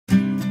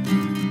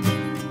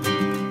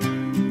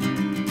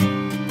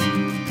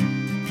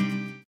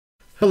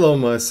Hello,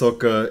 my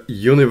soccer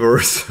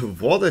universe.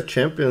 What a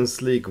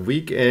Champions League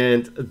week!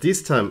 And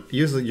this time,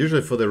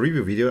 usually for the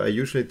review video, I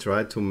usually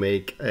try to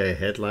make a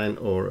headline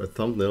or a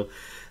thumbnail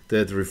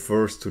that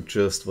refers to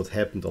just what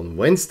happened on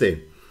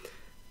Wednesday,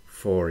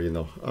 for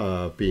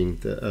being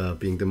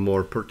the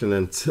more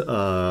pertinent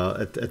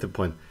at the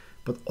point.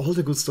 But all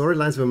the good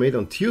storylines were made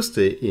on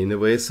Tuesday in a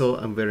way, so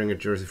I'm wearing a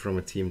jersey from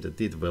a team that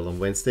did well on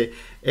Wednesday.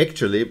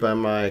 Actually, by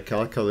my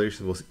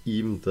calculation, was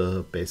even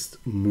the best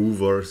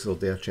mover, so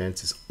their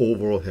chances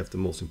overall have the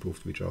most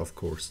improved, which are of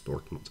course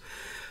Dortmund.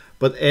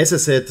 But as I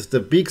said, the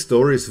big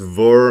stories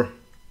were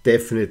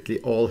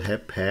definitely all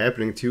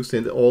happening Tuesday,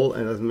 and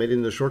I've made it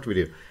in a short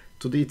video,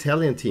 to the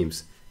Italian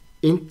teams.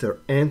 Inter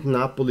and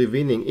Napoli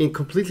winning in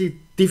completely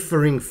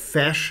differing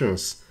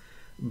fashions,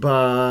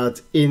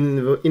 but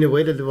in a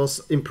way that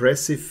was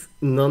impressive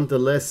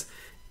nonetheless.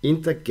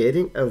 Inter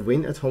getting a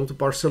win at home to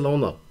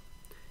Barcelona.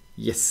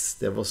 Yes,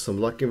 there was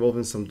some luck involved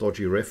and some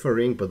dodgy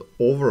refereeing, but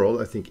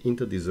overall I think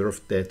Inter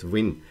deserved that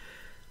win.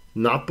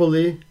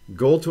 Napoli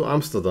go to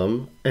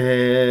Amsterdam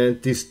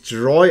and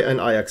destroy an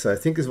Ajax. I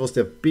think this was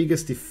their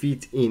biggest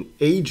defeat in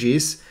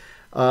ages.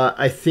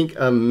 I think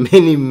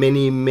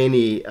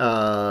many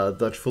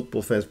Dutch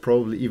football fans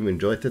probably even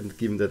enjoyed it,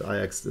 given that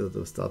Ajax,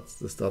 the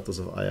status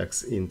of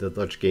Ajax in the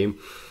Dutch game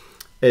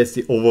as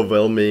the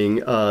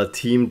overwhelming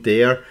team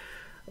there.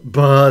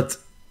 But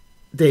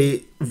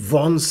they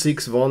won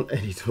 6-1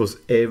 and it was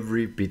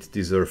every bit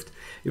deserved.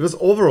 It was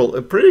overall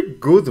a pretty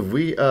good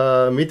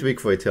midweek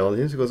for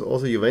Italian teams, because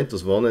also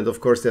Juventus won, and of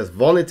course there's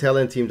one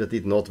Italian team that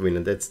did not win,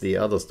 and that's the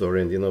other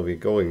story, and we're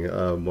going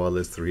more or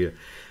less through here.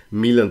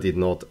 Milan did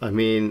not. I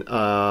mean,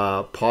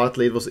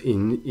 partly it was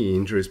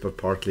injuries, but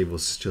partly it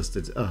was just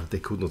that they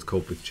could not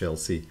cope with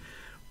Chelsea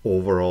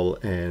overall.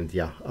 And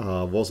yeah,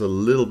 was a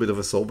little bit of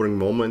a sobering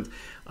moment.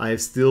 I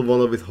still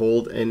want to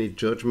withhold any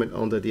judgment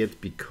on that yet,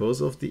 because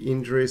of the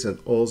injuries and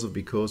also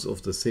because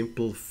of the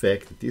simple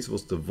fact that this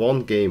was the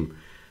one game.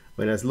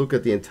 When I look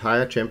at the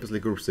entire Champions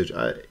League group stage,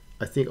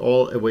 I think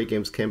all away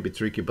games can be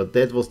tricky, but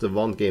that was the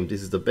one game.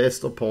 This is the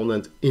best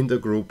opponent in the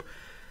group.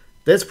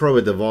 That's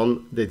probably the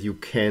one that you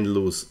can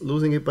lose.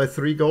 Losing it by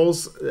 3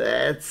 goals,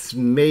 that's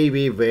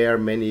maybe where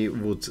many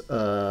would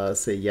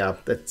say, yeah,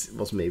 that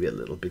was maybe a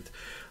little bit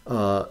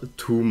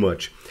too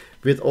much.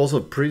 We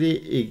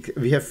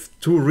have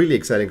two really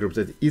exciting groups.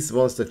 That is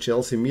one is the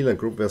Chelsea-Milan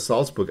group, where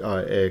Salzburg are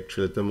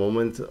actually at the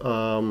moment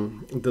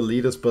the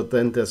leaders, but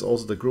then there's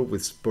also the group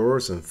with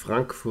Spurs and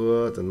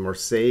Frankfurt and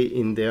Marseille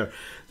in there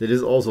that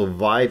is also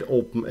wide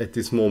open at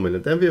this moment.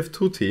 And then we have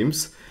two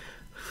teams,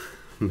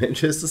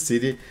 Manchester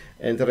City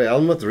and Real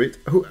Madrid,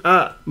 who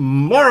are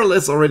more or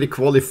less already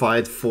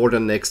qualified for the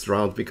next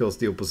round, because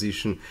the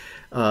opposition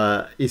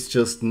is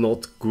just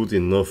not good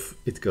enough,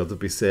 it got to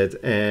be said.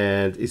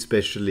 And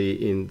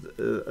especially in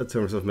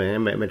terms of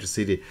Manchester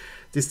City,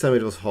 this time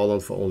it was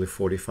Haaland for only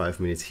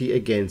 45 minutes. He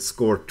again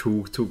scored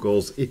two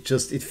goals. It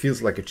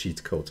feels like a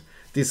cheat code.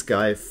 This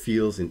guy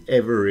feels in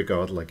every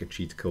regard like a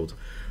cheat code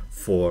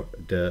for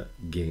the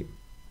game.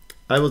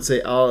 I would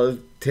say I'll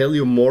tell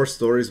you more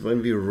stories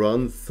when we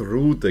run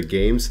through the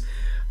games.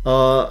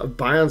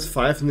 Bayern's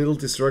 5-0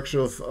 destruction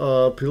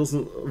of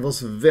Pilsen was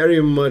very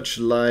much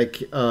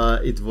like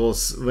it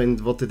was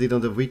what they did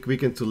on the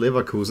weekend to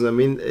Leverkusen. I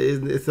mean,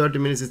 in 30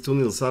 minutes it's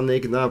 2-0.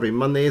 Sané, Gnabry,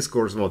 Mané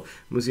scores one.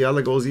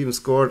 Musiala goes even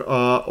scored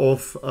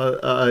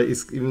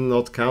is even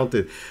not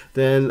counted.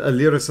 Then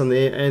Leroy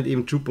Sané and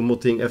even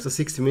Choupo-Moting. After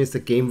 60 minutes the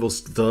game was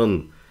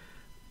done.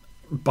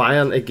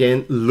 Bayern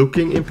again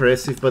looking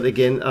impressive, but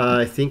again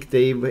I think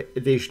they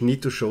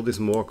need to show this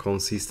more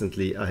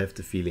consistently, I have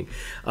the feeling.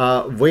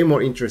 Way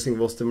more interesting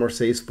was the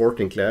Marseille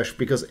Sporting clash,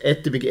 because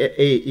at the beginning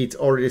it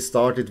already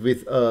started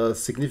with a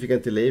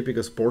significant delay,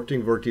 because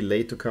Sporting were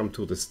delayed to come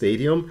to the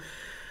stadium.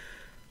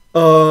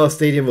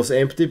 Stadium was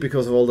empty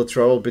because of all the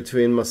trouble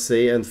between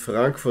Marseille and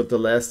Frankfurt the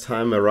last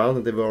time around,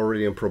 and they were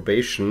already on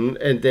probation.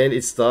 And then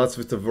it starts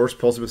with the worst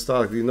possible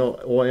start.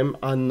 OM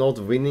are not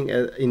winning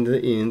in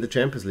the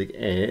Champions League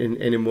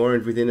anymore,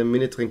 and within a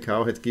minute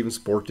Trincao had given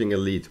Sporting a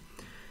lead.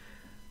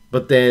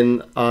 But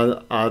then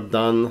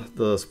Adan,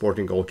 the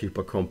Sporting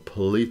goalkeeper,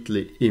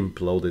 completely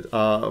imploded.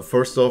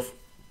 First off,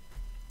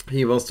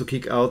 he wants to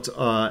kick out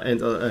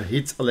and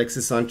hits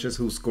Alexis Sanchez,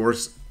 who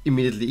scores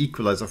immediately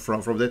equalizer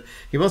from that.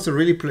 He wants to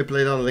really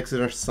play down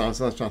Alexis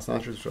Sanchez,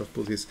 just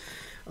put his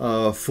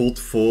foot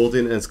forward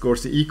in and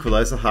scores the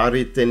equalizer.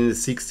 Harit then in the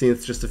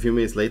 16th, just a few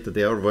minutes later,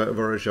 there,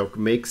 Varejok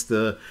makes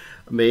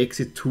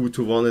it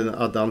 2-1, and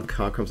Adan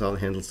comes out and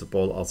handles the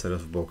ball outside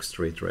of the box,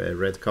 straight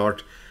red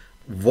card.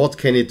 What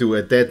can he do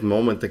at that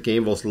moment? The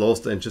game was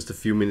lost, and just a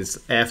few minutes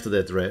after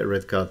that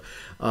red card,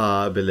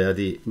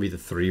 Belardi with a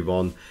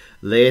 3-1.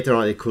 Later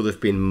on, it could have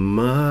been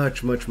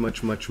much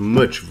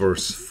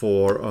worse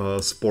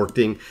for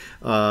Sporting,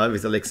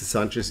 with Alexis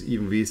Sanchez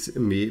even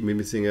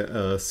missing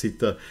a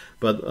sitter,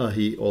 but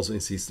he also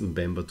insists on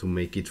Bemba to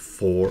make it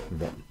 4-1.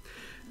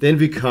 Then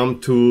we come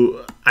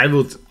to, I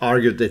would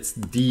argue, that's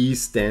the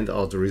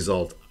standout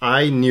result.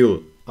 I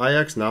knew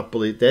Ajax,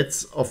 Napoli,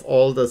 that's of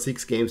all the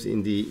 6 games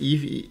in the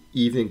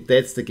evening,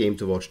 that's the game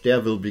to watch.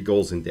 There will be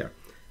goals in there.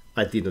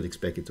 I did not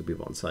expect it to be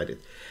one-sided.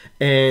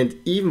 And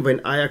even when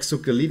Ajax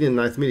took the lead in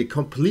the 9th minute,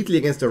 completely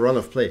against the run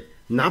of play,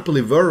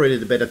 Napoli were already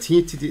the better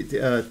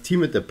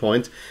team at that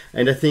point,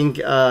 and I think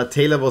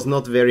Taylor was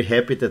not very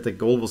happy that the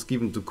goal was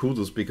given to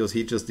Kudus because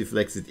he just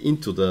deflects it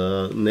into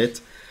the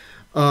net.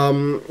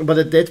 But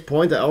at that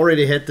point, I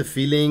already had the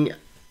feeling,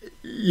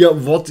 yeah,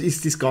 what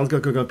is this going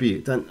to be?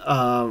 Then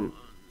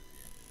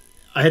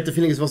I had the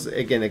feeling it was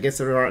again against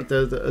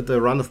the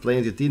run of play,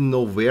 and you didn't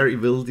know where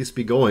will this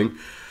be going.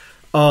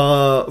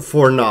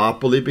 For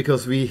Napoli,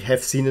 because we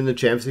have seen in the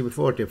Champions League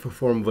before they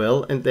perform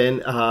well, and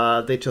then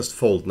they just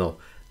fold now.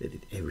 They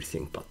did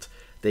everything, but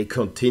they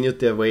continued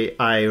their way.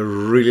 I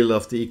really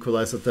love the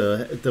equalizer,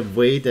 the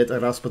way that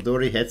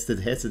Raspadori heads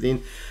it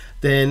in.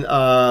 Then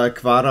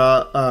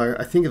Kvara,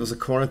 I think it was a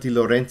corner, Di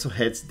Lorenzo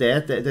heads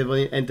that,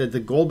 and the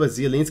goal by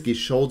Zielinski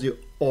showed you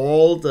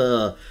all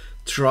the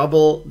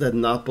trouble that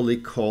Napoli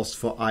caused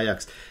for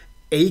Ajax.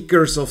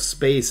 Acres of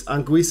space.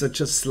 Anguissa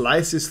just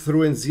slices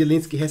through, and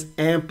Zielinski has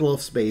ample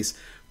of space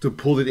to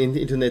pull it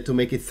into the net to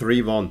make it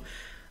 3-1.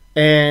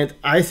 And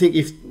I think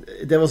if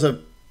there was a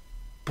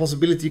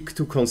possibility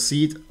to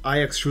concede,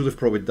 Ajax should have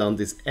probably done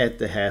this at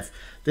the half.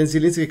 Then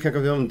Zielinski can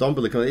come down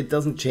below. It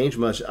doesn't change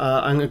much.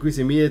 Anguissa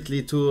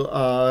immediately to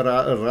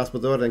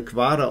Raspadori and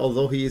Kvara,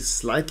 although he is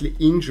slightly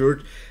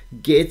injured,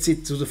 gets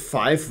it to the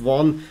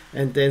 5-1,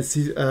 and then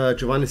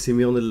Giovanni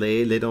Simeone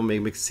later on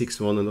makes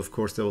 6-1, and of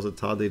course there was a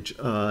Tadic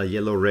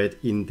yellow-red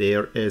in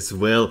there as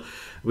well,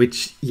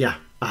 which, yeah,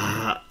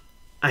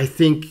 I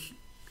think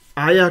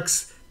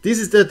Ajax, this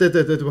is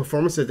the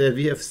performance that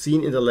we have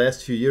seen in the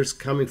last few years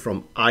coming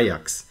from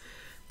Ajax,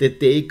 that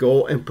they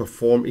go and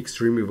perform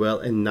extremely well,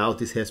 and now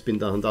this has been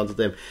done to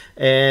them.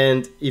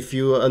 And if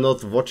you are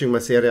not watching my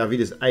Serie A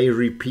videos, I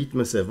repeat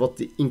myself, what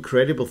the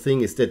incredible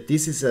thing is that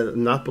this is a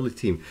Napoli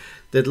team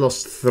that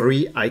lost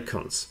 3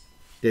 icons.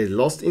 They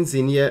lost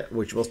Insigne,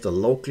 which was the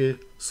local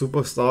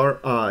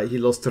superstar. He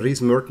lost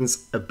Dries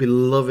Mertens, a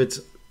beloved,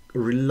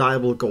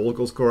 reliable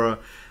goal scorer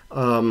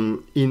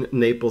in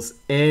Naples.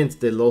 And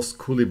they lost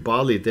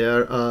Koulibaly,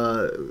 their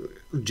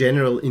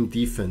general in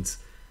defense.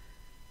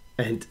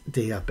 And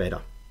they are better.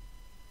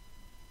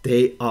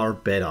 They are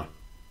better.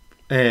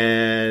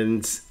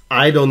 And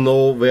I don't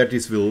know where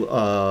this will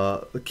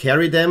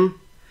carry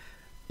them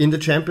in the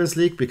Champions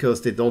League,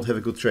 because they don't have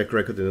a good track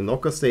record in the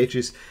knockout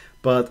stages,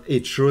 but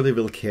it surely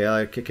will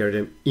carry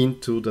them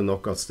into the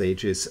knockout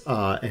stages,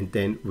 and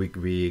then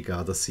we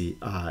gotta see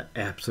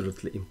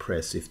absolutely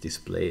impressive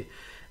display,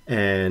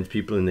 and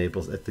people in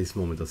Naples at this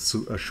moment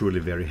are surely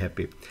very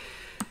happy.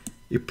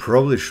 It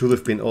probably should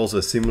have been also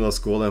a similar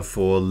scoreline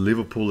for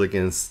Liverpool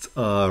against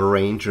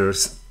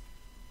Rangers.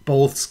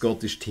 Both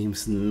Scottish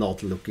teams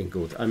not looking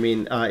good. I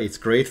mean, it's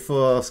great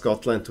for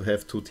Scotland to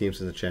have 2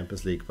 teams in the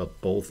Champions League, but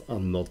both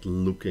are not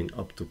looking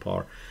up to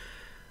par.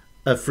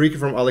 A free kick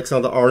from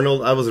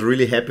Alexander-Arnold. I was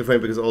really happy for him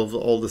because of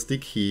all the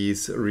stick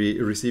he's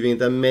receiving.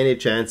 There are many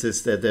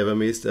chances that they were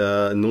missed,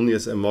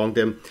 Nunez among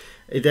them.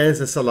 It then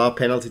is a Salah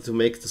penalty to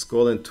make the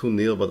scoreline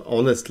 2-0, but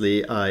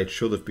honestly, it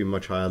should have been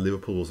much higher.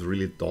 Liverpool was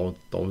really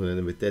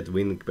dominant with that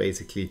win.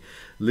 Basically,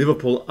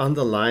 Liverpool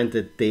underlined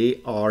that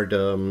they are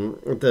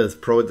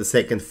probably the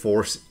second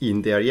force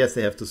in there. Yes,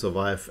 they have to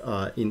survive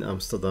in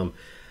Amsterdam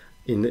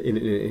in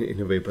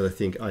a way, but I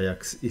think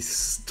Ajax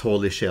is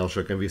totally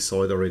shell-shocked, and we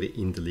saw it already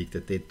in the league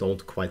that they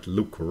don't quite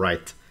look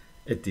right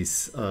at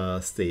this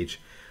stage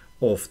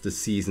of the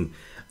season.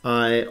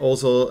 I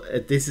also,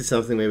 this is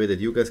something maybe that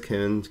you guys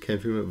can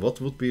film. What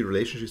would be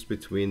relationships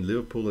between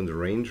Liverpool and the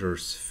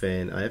Rangers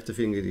fan? I have the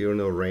feeling that, you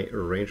know,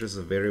 Rangers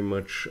are very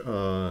much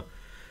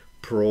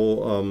pro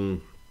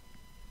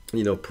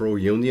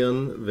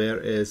union,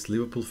 whereas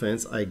Liverpool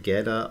fans, I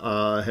gather,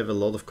 have a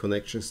lot of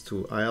connections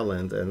to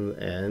Ireland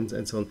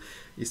and so on.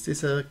 Is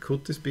this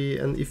could this be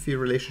an iffy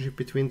relationship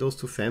between those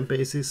 2 fan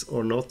bases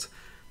or not?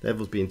 That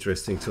would be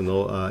interesting to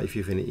know. If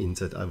you have any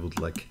insight, I would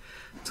like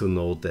to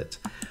know that.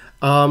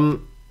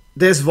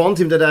 There's one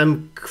team that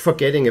I'm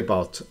forgetting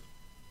about,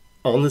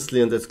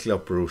 honestly, and that's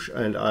Club Brugge,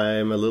 and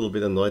I'm a little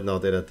bit annoyed now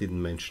that I didn't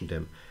mention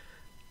them.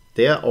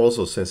 They are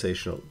also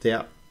sensational. They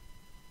are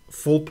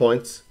full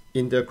points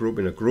in their group,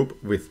 in a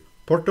group with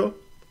Porto,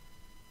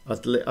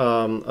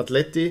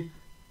 Atleti,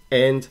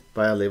 and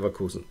Bayer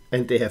Leverkusen,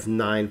 and they have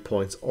 9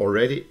 points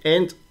already,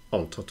 and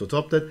on top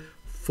that,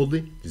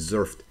 fully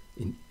deserved.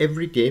 In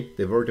every game,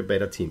 they were the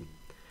better team.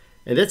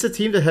 And that's a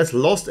team that has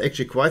lost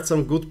actually quite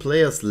some good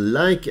players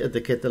like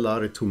the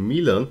Ketelare to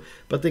Milan,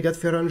 but they got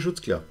Ferran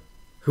Schutzler,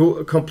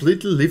 who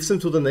completely lifts them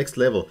to the next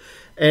level.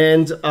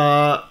 And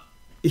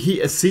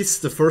he assists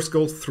the first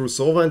goal through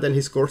Sova, and then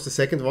he scores the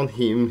second one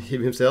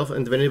himself.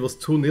 And when it was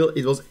 2-0,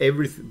 it was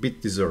every bit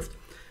deserved.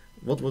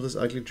 What were those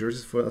ugly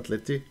jerseys for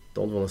Atleti?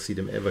 Don't want to see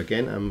them ever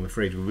again. I'm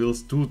afraid we will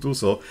do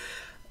so.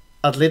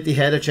 Atleti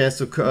had a chance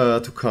to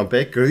come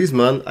back.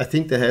 Griezmann, I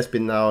think there has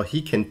been now,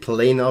 he can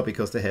play now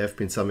because there have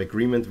been some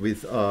agreement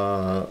with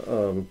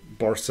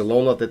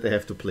Barcelona that they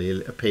have to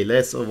pay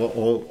less or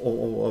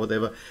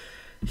whatever.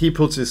 he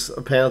puts his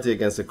penalty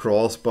against the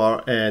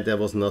crossbar, and there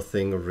was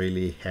nothing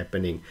really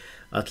happening.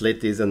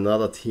 Atleti is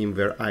another team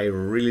where I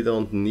really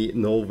don't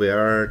know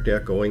where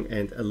they're going,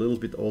 and a little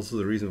bit also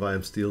the reason why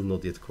I'm still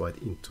not yet quite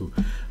into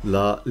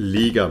La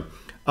Liga.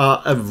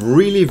 A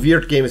really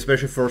weird game,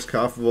 especially first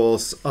half,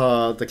 was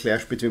the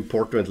clash between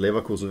Porto and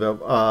Leverkusen,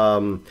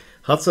 where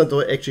Hudson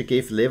actually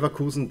gave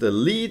Leverkusen the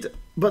lead,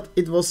 but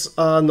it was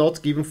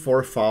not given for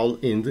a foul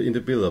in the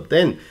build-up.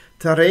 Then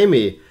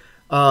Taremi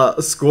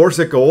scores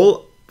a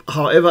goal.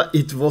 However,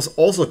 it was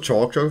also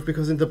chalk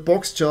because in the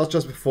box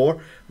just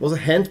before was a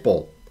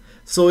handball.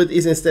 So it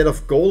is, instead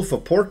of goal for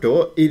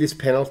Porto, it is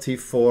penalty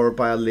for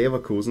Bayer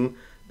Leverkusen.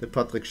 The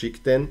Patrick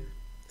Schick then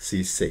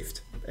sees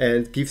saved,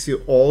 and gives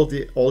you all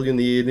you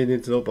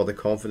need to know about the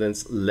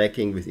confidence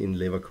lacking within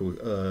the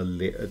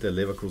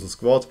Leverkusen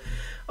squad.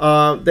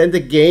 Then the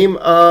game,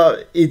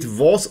 it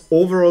was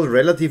overall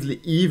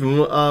relatively even,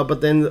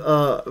 but then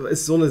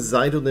as soon as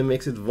Zaido then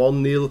makes it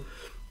 1-0,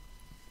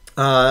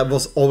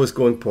 was always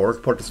going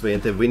Porto's way,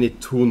 and they win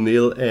it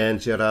 2-0, and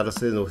Gerardo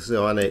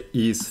Seoane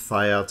is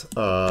fired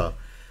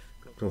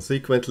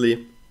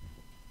consequently,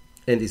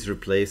 and is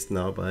replaced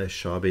now by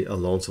Xabi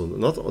Alonso.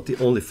 Not the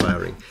only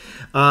firing.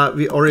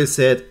 We already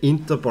said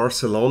Inter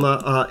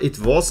Barcelona. It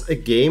was a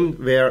game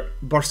where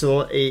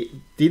Barcelona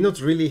did not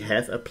really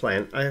have a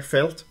plan. I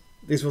felt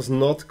this was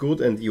not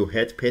good, and you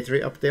had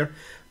Pedri up there,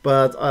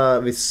 but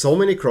with so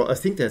many crosses,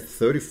 I think they had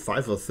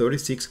 35 or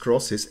 36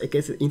 crosses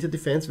against the Inter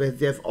defense, where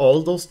they have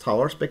all those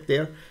towers back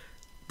there.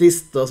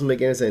 This doesn't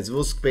make any sense. It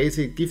was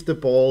basically give the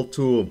ball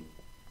to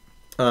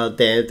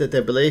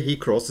Dembele, he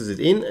crosses it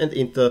in, and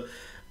Inter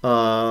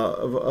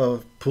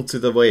puts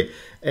it away.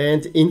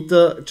 And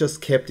Inter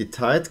just kept it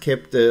tight,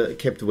 kept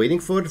waiting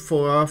for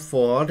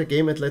the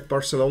game, and let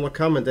Barcelona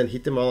come and then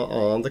hit them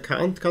on the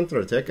counter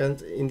attack. And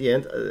in the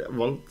end,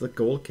 the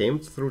goal came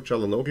through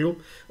Çalhanoğlu,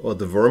 or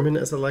the Vermin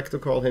as I like to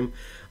call him,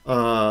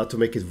 to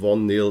make it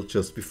 1-0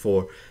 just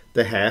before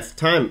the half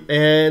time.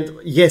 And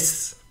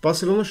yes,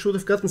 Barcelona should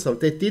have gotten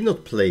something. They did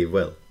not play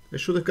well. They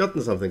should have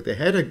gotten something. They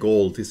had a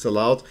goal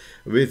disallowed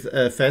with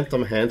a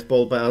phantom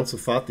handball by Ansu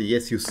Fati.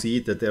 Yes, you see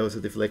that there was a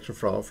deflection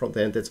from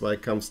the end. That's why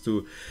it comes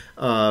to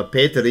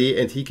Pedri,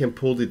 and he can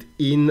pull it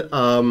in.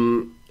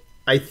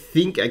 I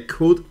think I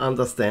could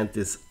understand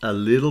this a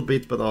little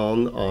bit, but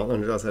on the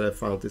other side, I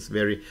found this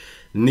very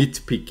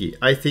nitpicky.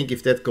 I think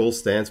if that goal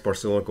stands,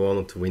 Barcelona go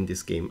on to win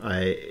this game.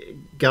 I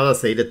gotta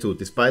say that too,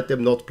 despite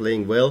them not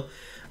playing well.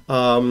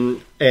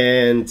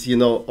 And you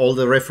know, all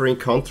the refereeing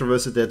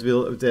controversy that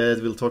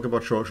we'll talk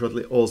about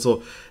shortly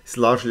also is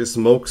largely a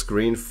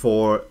smokescreen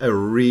for a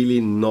really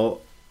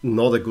not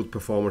a good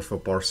performance for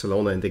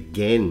Barcelona. And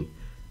again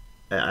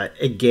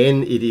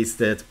it is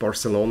that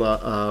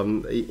Barcelona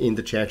in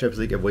the Champions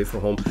League away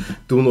from home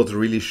do not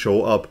really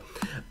show up.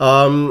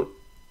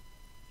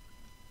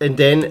 And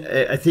then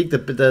I think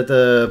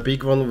the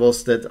big one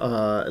was that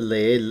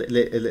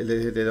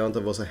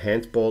there was a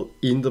handball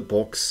in the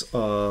box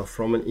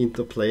from an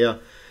Inter player.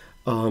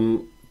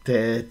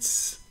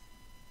 That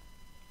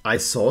I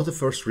saw the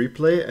first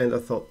replay and I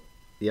thought,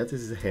 yeah,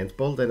 this is a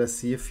handball. Then I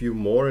see a few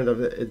more,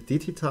 and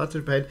did he touch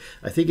it behind?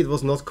 I think it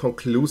was not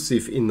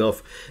conclusive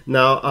enough.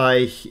 Now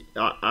I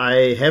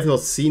have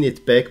not seen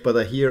it back, but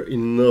I hear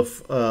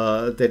enough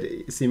that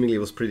it seemingly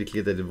was pretty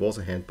clear that it was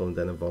a handball, and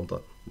then I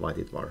wonder why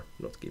did VAR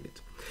not give it.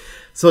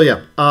 So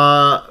yeah,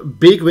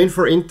 big win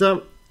for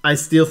Inter. I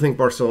still think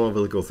Barcelona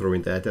will go through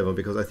in that one,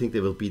 because I think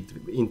they will beat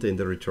Inter in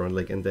the return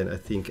leg, and then I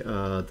think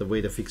the way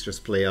the fixtures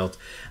play out,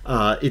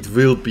 it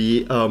will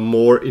be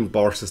more in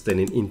Barca's than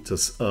in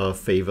Inter's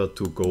favor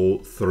to go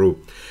through.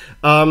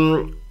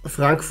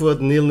 Frankfurt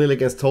 0-0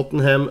 against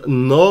Tottenham.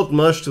 Not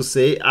much to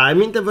say. I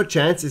mean, there were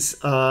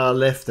chances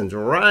left and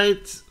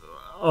right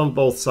on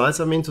both sides,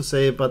 I mean to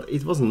say, but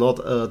it was not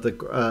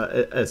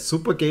a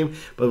super game,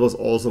 but it was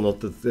also not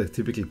the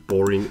typically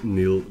boring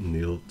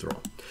 0-0 draw.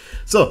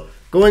 So,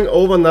 going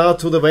over now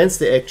to the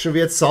Wednesday action, we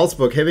had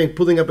Salzburg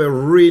putting up a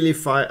really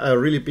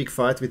big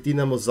fight with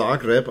Dinamo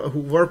Zagreb, who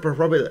were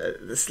probably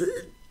a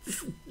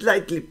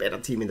slightly better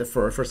team in the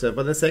first half.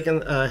 But in the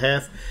second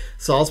half,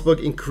 Salzburg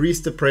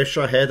increased the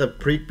pressure, had a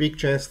pretty big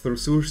chance through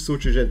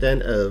Sucic, and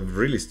then a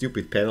really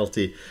stupid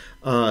penalty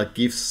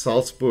gives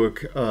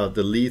Salzburg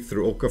the lead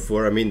through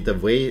Okafor. I mean, the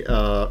way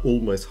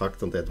Ulmo is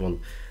hacked on that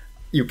one,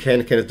 you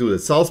cannot do that.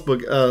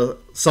 Salzburg,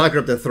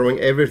 Zagreb, they're throwing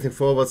everything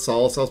forward.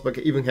 Salzburg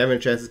even having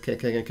chances can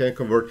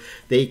convert.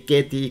 They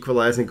get the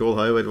equalizing goal.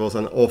 However, it was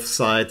an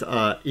offside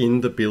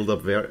in the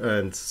build-up there,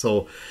 and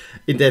so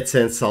in that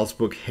sense,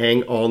 Salzburg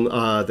hang on.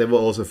 There were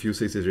also a few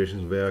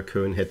situations where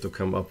Köln had to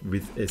come up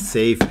with a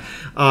save.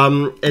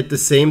 At the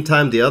same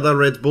time, the other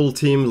Red Bull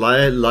team,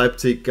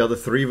 Leipzig, got a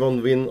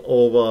 3-1 win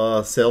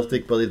over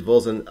Celtic, but it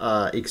was an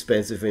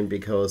expensive win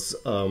because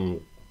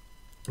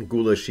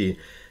Gulaschi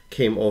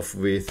came off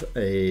with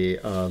a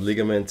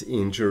ligament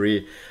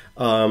injury,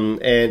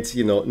 and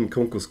you know,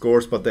 Nkunku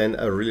scores, but then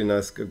a really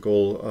nice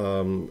goal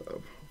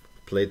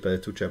played by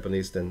 2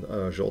 Japanese, then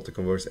Jota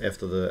converts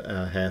after the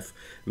half,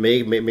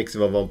 makes it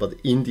 1-1, but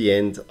in the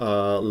end,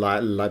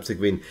 Leipzig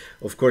win.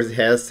 Of course, it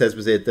has to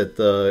be said that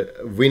the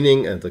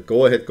winning and the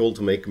go-ahead goal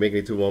to make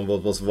it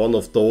 2-1 was one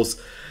of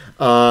those.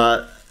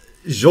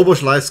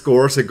 Szoboszlai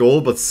scores a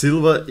goal, but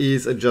Silva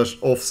is adjudged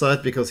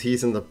offside because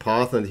he's in the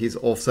path and he's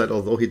offside,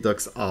 although he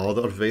ducks out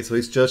of the way. So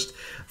he's just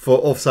for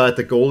offside.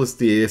 The goal is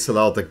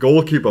disallowed. The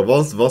goalkeeper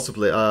wants to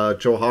play,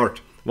 Joe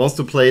Hart wants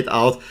to play it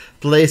out,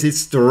 plays it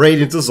straight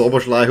into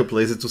Szoboszlai, who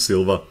plays it to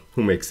Silva,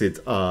 who makes it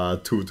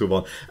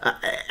 2-1.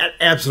 An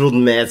absolute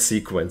mad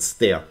sequence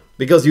there.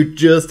 Because you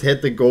just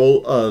had the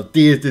goal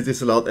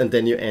disallowed and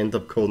then you end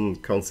up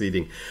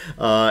conceding.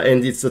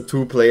 And it's the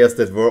 2 players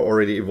that were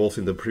already involved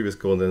in the previous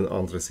goal, and then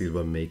Andre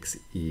Silva makes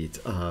it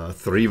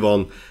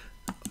 3-1,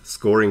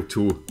 scoring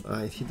 2.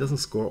 He doesn't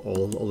score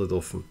all that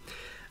often.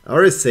 I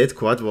already said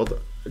quite what.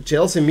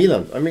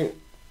 Chelsea-Milan. I mean,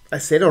 I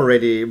said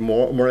already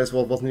more or less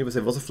what was needed to say.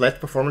 It was a flat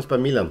performance by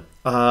Milan.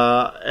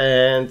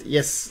 And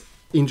yes,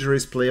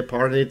 injuries play a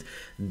part in it.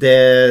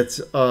 That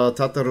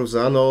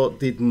Tataruzano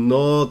did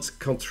not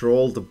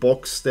control the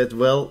box that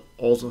well,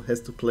 also has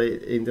to play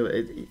in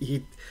the.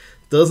 He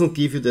doesn't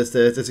give you the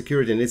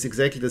security, and it's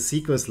exactly the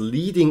sequence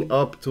leading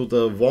up to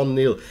the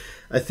 1-0.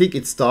 I think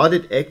it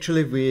started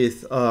actually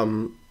with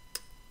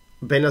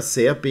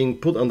Benacer being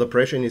put under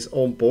pressure in his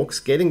own box,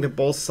 getting the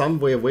ball some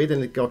way away,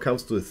 then it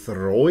comes to a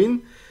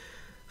throw-in.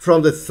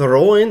 From the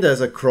throw-in,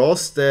 there's a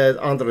cross that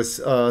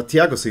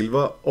Thiago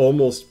Silva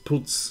almost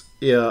puts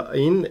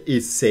in,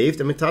 is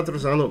saved. I mean,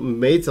 Tataruzano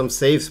made some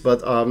saves,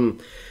 but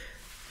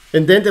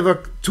and then there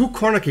were 2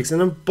 corner kicks, and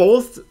then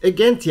both,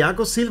 again,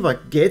 Thiago Silva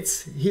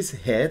gets his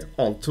head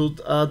onto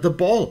the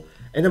ball.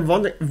 And I'm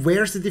wondering,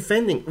 where's the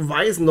defending?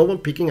 Why is no one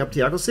picking up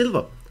Thiago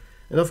Silva?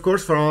 And of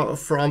course, from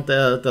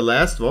the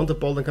last one, the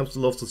ball then comes to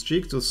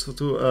Loftus-Cheek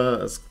to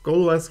a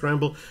goal line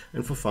scramble,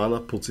 and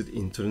Fofana puts it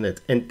into the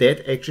net. And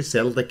that actually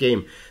settled the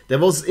game. There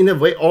was, in a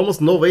way,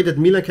 almost no way that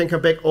Milan can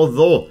come back,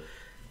 although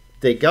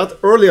they got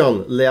early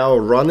on Leao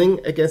running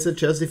against the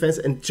Chelsea defense,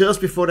 and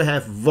just before they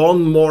have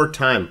one more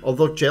time,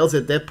 although Chelsea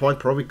at that point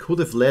probably could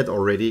have led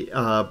already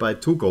by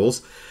 2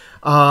 goals.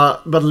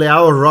 But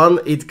Leao run,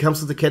 it comes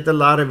to the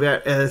Ketelare,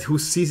 where who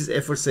sees his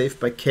effort saved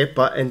by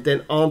Kepa, and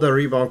then on the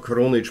rebound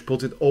Krunic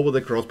puts it over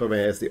the crossbar where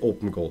he has the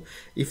open goal.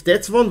 If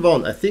that's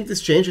 1-1, I think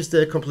this changes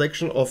the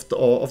complexion of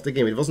the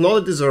game. It was not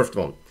a deserved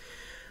one.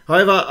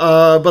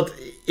 However, but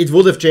it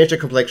would have changed the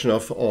complexion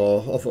of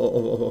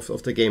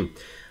the game.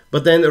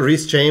 But then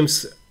Reece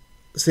James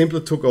simply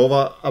took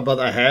over. But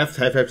I have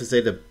to say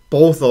that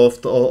both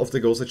of the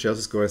goals that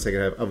Chelsea scored in the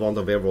second half, I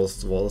wonder where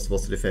was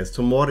the defense.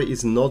 Tomori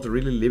is not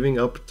really living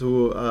up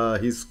to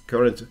his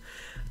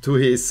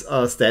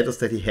status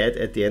that he had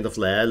at the end of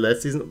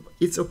last season.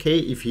 It's okay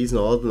if he's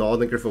not in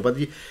Griffo, but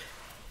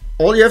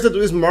all you have to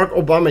do is mark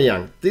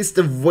Aubameyang.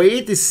 The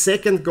way the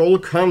second goal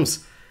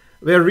comes,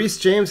 where Reece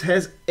James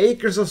has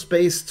acres of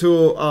space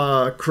to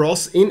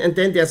cross in, and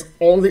then there's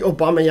only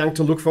Aubameyang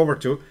to look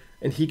forward to.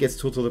 And he gets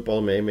 2 to the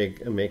ball, to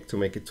make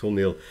it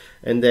 2-0.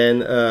 And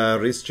then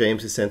Reece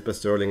James is sent by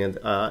Sterling, and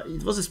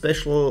it was a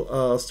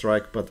special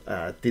strike, but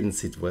didn't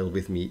sit well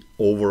with me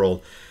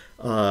overall.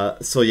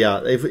 So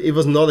yeah, it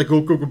was not a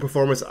good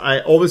performance.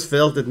 I always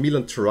felt that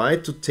Milan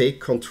tried to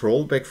take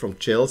control back from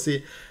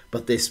Chelsea,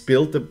 but they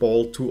spilled the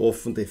ball too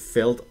often. They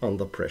felt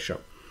under pressure.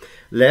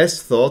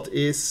 Last thought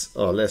is,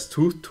 last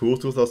two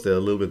thoughts, they're a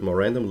little bit more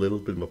random, a little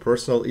bit more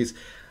personal, is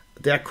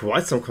there are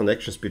quite some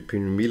connections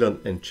between Milan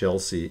and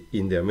Chelsea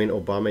in there. I mean,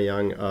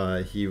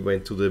 Aubameyang, he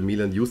went to the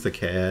Milan Youth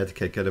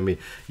Academy.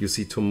 You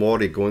see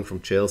Tomori going from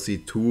Chelsea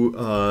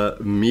to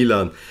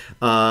Milan.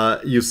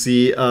 You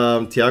see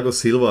Thiago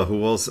Silva, who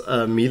was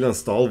a Milan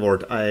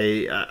stalwart.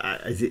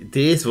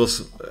 This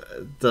was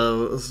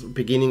the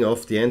beginning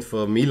of the end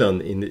for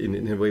Milan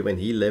in a way when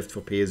he left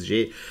for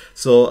PSG.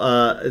 So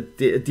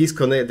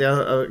there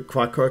are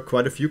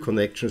quite a few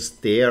connections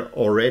there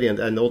already,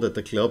 and I know that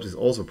the club is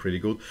also pretty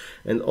good.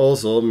 And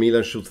also,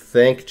 Milan should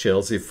thank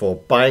Chelsea for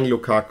buying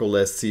Lukaku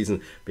last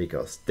season,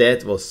 because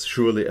that was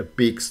surely a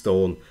big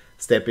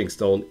stepping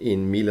stone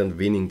in Milan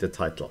winning the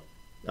title.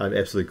 I'm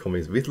absolutely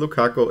convinced. With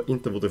Lukaku,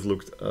 Inter would have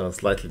looked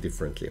slightly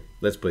differently.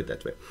 Let's put it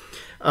that way.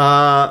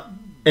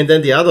 And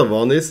then the other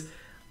one is,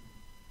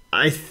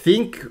 I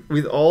think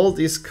with all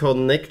these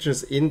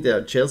connections in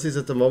there, Chelsea is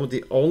at the moment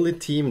the only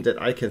team that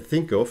I can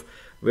think of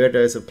where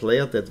there is a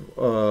player that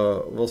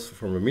was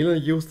from a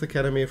Milan Youth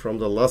Academy, from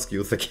the Lask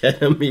Youth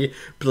Academy,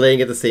 playing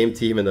at the same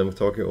team. And I'm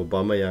talking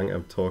Aubameyang,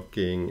 I'm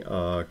talking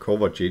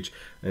Kovacic,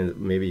 and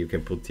maybe you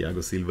can put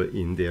Thiago Silva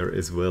in there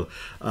as well.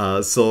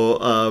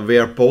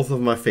 Where both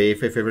of my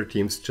favorite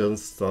teams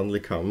just suddenly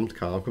come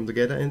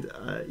together. And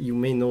you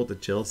may know that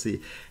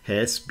Chelsea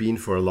has been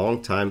for a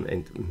long time,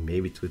 and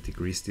maybe to a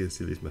degree still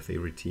is my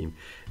favorite team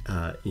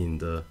in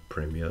the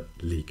Premier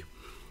League.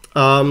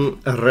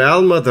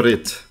 Real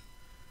Madrid.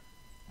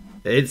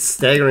 It's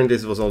staggering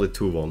this was only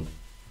 2-1.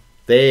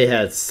 They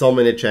had so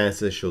many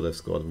chances, should have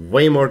scored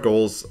way more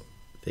goals.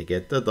 They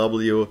get the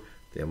W,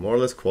 they more or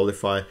less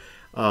qualify.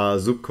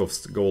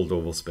 Zubkov's goal though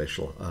was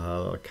special.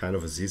 Kind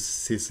of a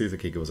scissor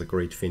kick. It was a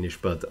great finish,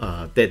 but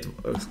that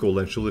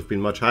scoreline should have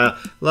been much higher,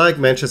 like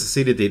Manchester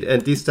City did.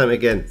 And this time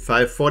again,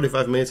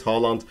 45 minutes,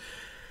 Haaland.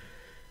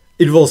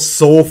 It was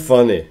so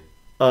funny.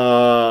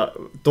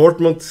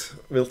 Dortmund,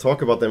 we'll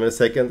talk about them in a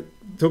second,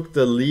 took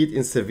the lead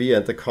in Sevilla,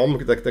 and the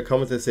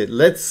commentator said,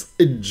 let's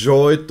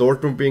enjoy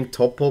Dortmund being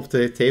top of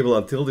the table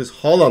until this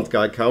Haaland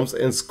guy comes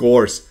and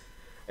scores.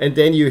 And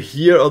then you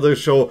hear on the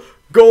show,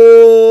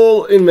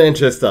 goal in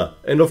Manchester.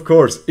 And of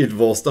course, it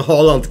was the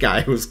Haaland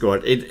guy who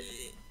scored.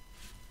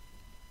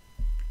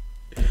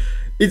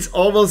 It's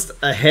almost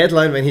a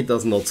headline when he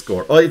does not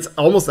score, or it's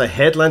almost a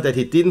headline that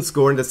he didn't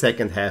score in the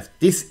second half.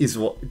 This is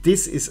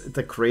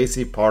the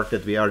crazy part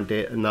that we are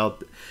now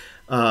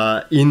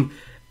in.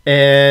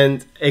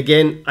 And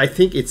again, I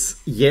think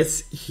it's,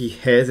 yes, he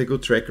has a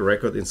good track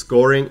record in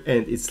scoring,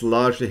 and it's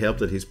largely helped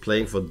that he's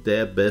playing for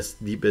the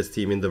best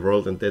team in the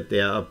world, and that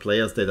there are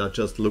players that are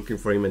just looking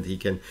for him and he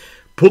can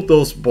put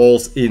those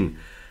balls in.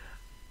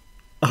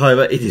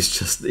 However, it's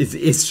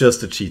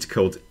just a cheat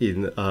code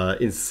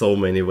in so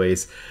many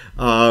ways.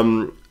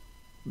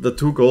 The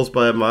two goals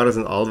by Mahrez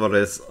and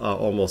Alvarez are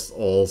almost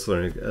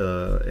also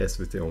as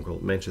with the own goal.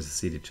 Manchester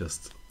City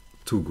just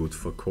too good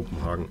for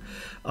Copenhagen.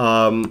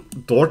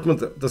 Dortmund,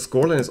 the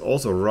scoreline is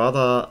also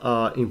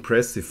rather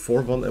impressive.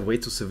 4-1 away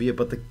to Sevilla,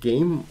 but the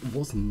game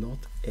was not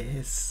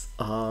as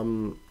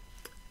uneven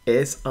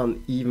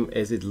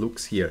as it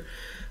looks here.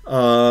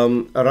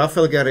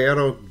 Rafael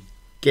Guerreiro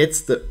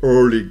gets the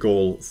early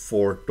goal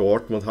for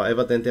Dortmund.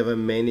 However, then there were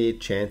many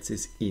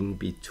chances in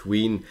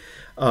between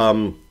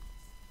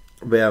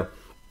where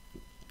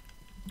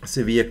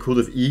Sevilla could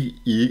have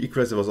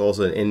equalized. There was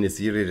also an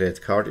Enesiri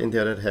red card in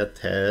there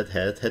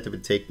that had to be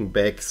taken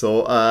back.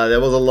 So there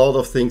was a lot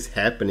of things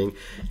happening.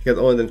 You got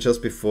only then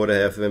just before they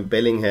have when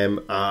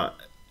Bellingham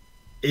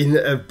in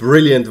a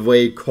brilliant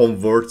way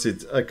converts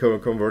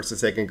the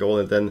second goal,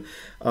 and then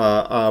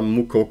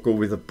Mukoko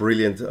with a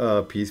brilliant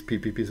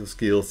piece of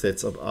skill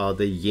sets up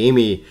the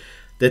Yemi.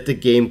 That the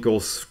game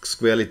goes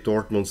squarely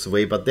Dortmund's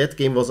way, but that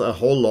game was a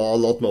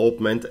lot more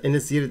open, and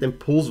Enesiri then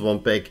pulls one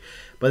back,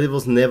 but it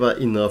was never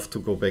enough to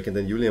go back. And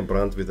then Julian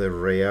Brandt with a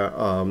rare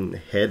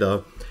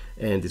header,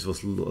 and this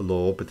was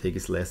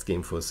Lopetegui's last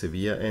game for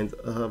Sevilla. And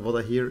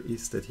what I hear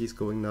is that he's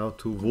going now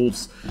to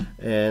Wolves,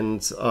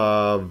 and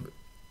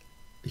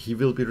he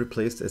will be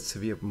replaced at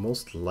Sevilla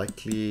most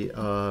likely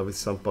with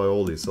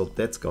Sampaoli, so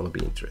that's gonna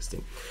be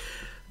interesting.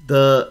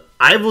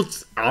 I would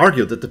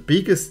argue that the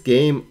biggest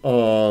game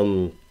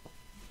on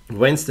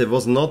Wednesday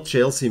was not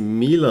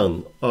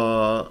Chelsea-Milan,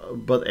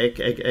 but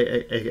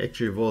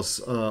actually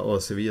was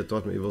or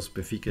Sevilla-Dortmund. It was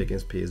Benfica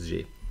against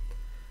PSG.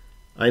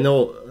 I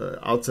know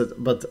outside,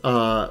 but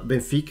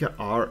Benfica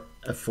are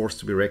a force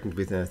to be reckoned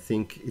with, and I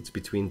think it's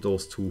between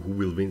those two who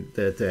will win.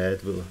 That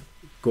will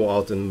go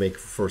out and make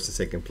first and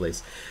second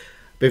place.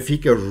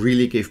 Benfica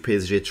really gave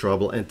PSG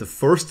trouble, and the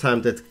first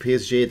time that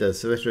PSG,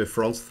 especially the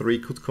front three,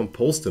 could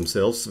compose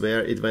themselves,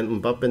 where it went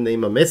Mbappe,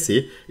 Neymar,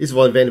 Messi, is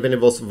when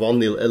it was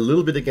 1-0, a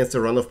little bit against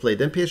the run of play.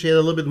 Then PSG had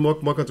a little bit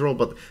more control,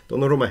 but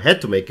Donnarumma had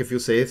to make a few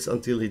saves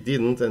until he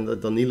didn't, and the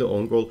Danilo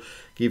own goal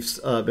gives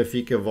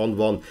Benfica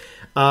 1-1.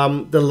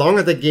 The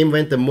longer the game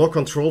went, the more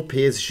control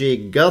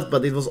PSG got,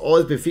 but it was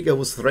always Benfica who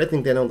was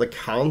threatening then on the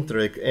counter,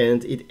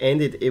 and it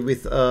ended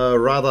with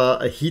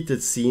rather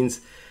heated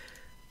scenes.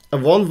 A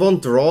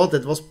 1-1 draw,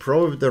 that was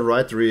probably the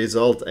right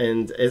result.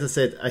 And as I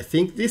said, I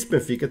think this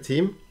Benfica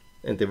team,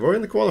 and they were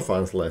in the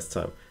quarterfinals last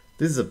time,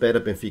 this is a better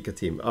Benfica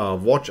team.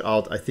 Watch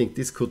out, I think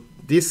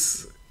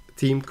this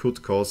team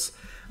could cause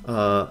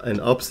an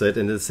upset.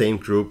 In the same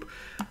group,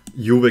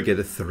 Juve get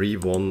a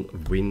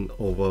 3-1 win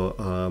over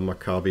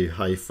Maccabi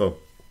Haifa.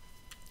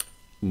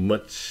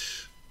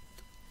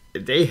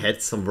 They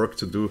had some work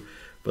to do,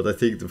 but I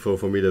think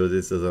for me,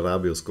 this is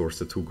Rabiot scores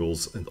the 2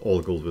 goals, and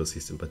all goals were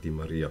assisted by Di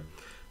Maria.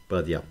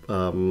 But yeah,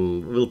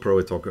 we'll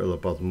probably talk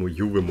about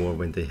Juve more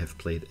when they have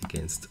played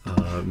against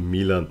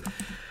Milan.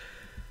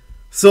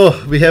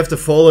 So we have the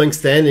following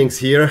standings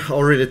here.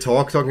 Already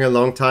talking a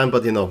long time,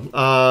 but you know,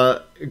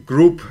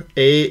 Group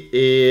A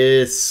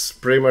is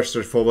pretty much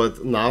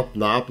straightforward.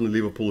 Napoli and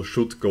Liverpool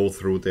should go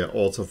through. They're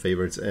also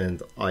favorites,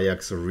 and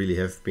Ajax really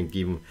have been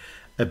given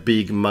a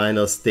big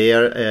minus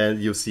there. And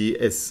you see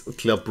as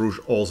Club Brugge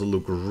also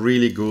look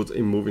really good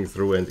in moving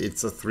through, and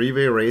it's a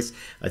 3-way race.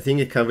 I think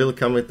it will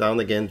come down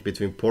again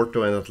between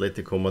Porto and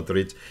Atletico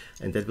Madrid,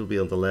 and that will be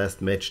on the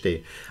last match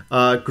day.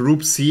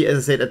 Group C, as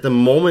I said, at the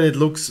moment it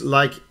looks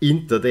like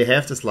Inter. They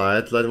have the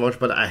slight much,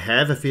 but I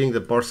have a feeling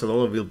that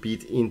Barcelona will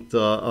beat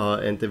Inter,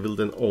 and they will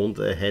then own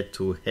the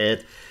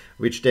head-to-head,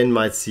 which then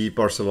might see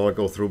Barcelona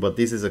go through. But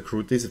this is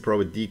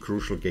probably the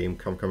crucial game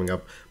coming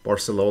up.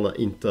 Barcelona,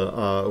 Inter,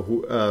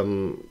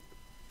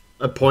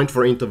 a point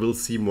for Inter will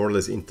see more or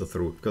less Inter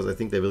through, because I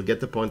think they will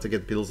get the points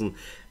against Pilsen,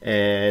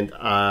 and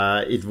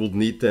it would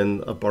need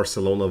then a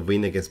Barcelona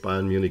win against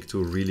Bayern Munich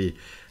to really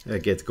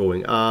get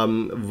going.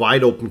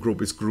 Wide open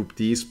group is Group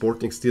D.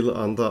 Sporting still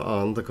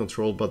under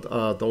control, but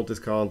don't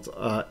discount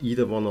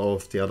either one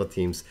of the other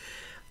teams.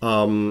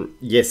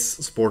 Yes,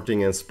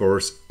 Sporting and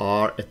Spurs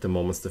are at the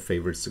moment the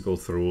favorites to go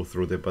through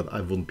there, but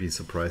I wouldn't be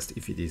surprised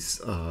if it is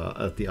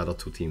the other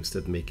two teams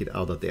that make it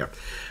out of there.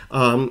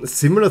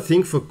 Similar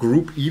thing for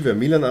Group E, where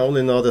Milan are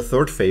only now the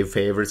third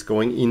favorites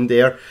going in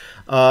there,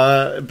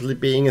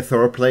 being in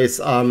third place.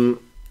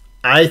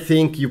 I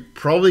think you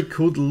probably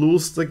could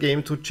lose the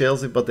game to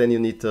Chelsea, but then you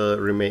need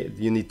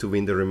to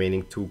win the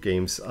remaining two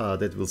games.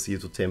 That will see you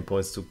to 10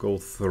 points to go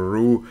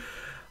through.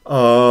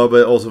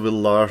 But also will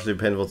largely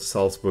depend what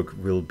Salzburg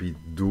will be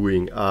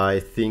doing. I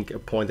think a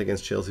point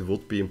against Chelsea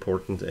would be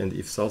important, and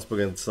if Salzburg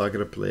and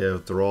Zagreb play a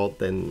draw,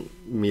 then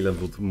Milan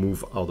would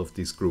move out of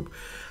this group.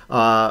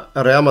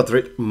 Real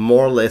Madrid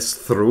more or less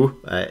through.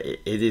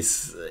 It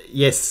is,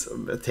 yes,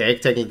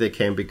 technically they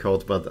can be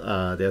caught, but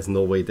there's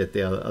no way that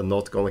they are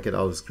not going to get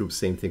out of this group.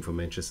 Same thing for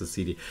Manchester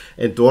City.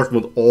 And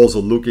Dortmund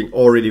also looking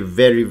already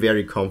very,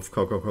 very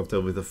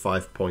comfortable with a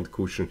 5-point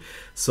cushion.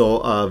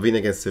 So win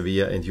against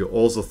Sevilla and you're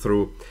also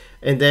through.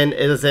 And then,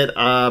 as I said,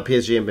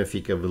 PSG and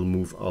Benfica will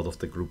move out of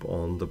the group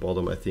on the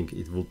bottom. I think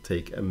it will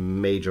take a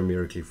major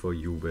miracle for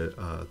Juve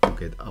to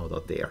get out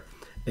of there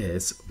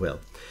as well.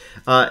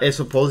 As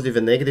for positive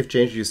and negative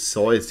change, you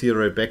saw it here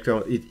right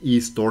background. It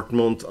is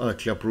Dortmund,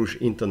 Club Brugge,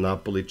 Inter,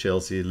 Napoli,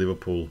 Chelsea,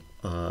 Liverpool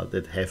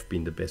that have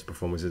been the best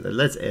performances. And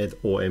let's add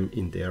OM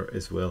in there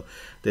as well,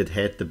 that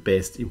had the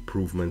best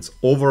improvements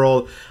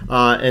overall.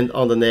 And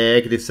on the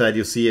negative side,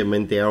 you see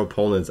their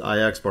opponents: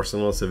 Ajax,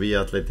 Barcelona,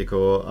 Sevilla,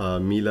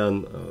 Atletico,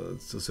 Milan,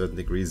 to a certain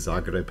degree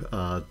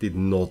Zagreb, did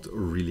not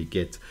really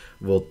get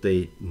what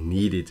they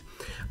needed.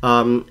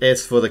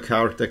 As for the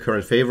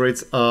current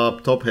favorites,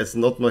 up top has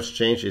not much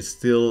change. It's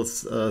still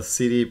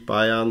City,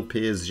 Bayern,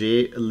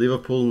 PSG,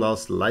 Liverpool, now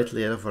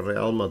slightly ahead of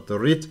Real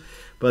Madrid.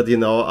 But you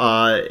know,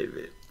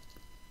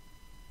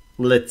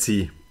 let's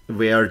see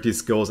where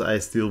this goes. I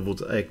still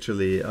would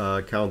actually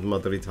count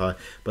Madrid high,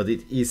 but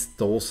it is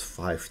those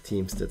 5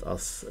 teams that are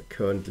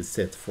currently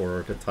set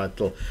for the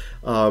title.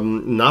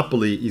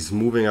 Napoli is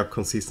moving up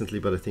consistently,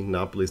 but I think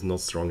Napoli is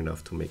not strong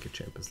enough to make a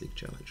Champions League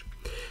challenge.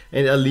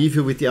 And I'll leave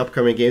you with the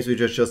upcoming games,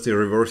 which are just the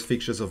reverse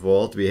fixtures of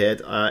what we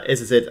had.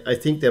 As I said, I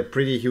think they're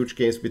pretty huge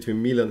games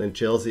between Milan and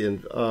Chelsea,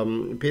 and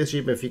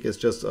PSG Benfica is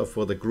just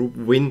for the group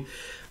win.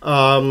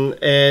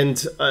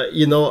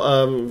 You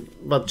know,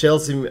 but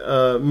Chelsea,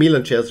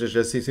 Milan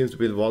Chelsea seems to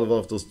be one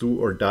of those do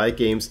or die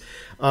games.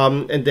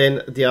 And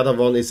then the other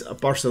one is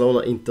Barcelona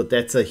Inter.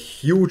 That's a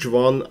huge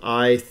one.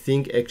 I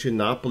think actually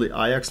Napoli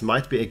Ajax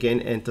might be again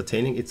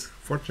entertaining. It's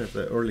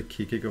fortunately early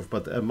kickoff,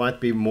 but there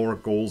might be more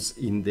goals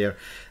in there.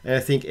 And I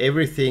think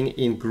everything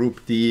in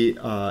Group D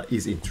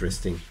is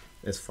interesting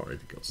as far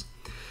as it goes.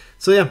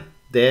 So yeah,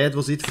 that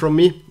was it from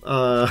me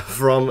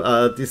from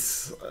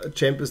this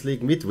Champions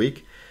League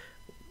midweek.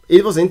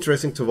 It was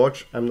interesting to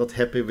watch. I'm not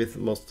happy with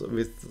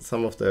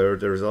some of the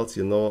results.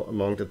 You know,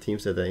 among the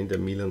teams that are in there,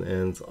 Milan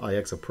and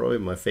Ajax are probably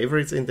my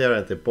favorites in there,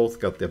 and they both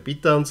got their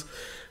beatdowns.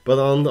 But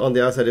on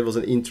the other side, it was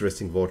an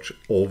interesting watch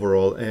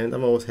overall, and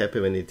I'm always happy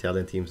when the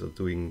Italian teams are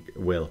doing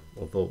well,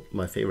 although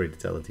my favorite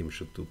Italian team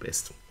should do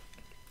best.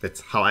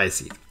 That's how I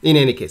see it. In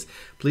any case,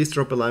 please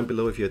drop a line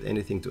below if you had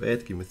anything to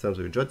add. Give me a thumbs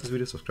up if you enjoyed this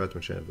video, subscribe to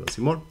my channel if you want to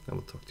see more, and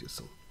we'll talk to you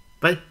soon.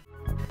 Bye!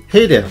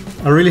 Hey there,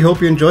 I really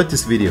hope you enjoyed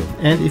this video,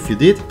 and if you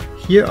did,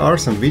 here are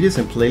some videos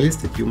and playlists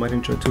that you might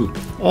enjoy too.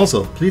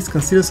 Also, please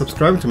consider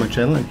subscribing to my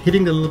channel and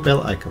hitting the little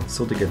bell icon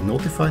so to get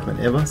notified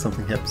whenever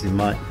something happens in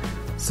my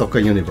soccer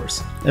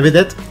universe. And with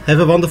that, have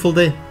a wonderful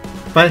day.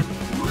 Bye!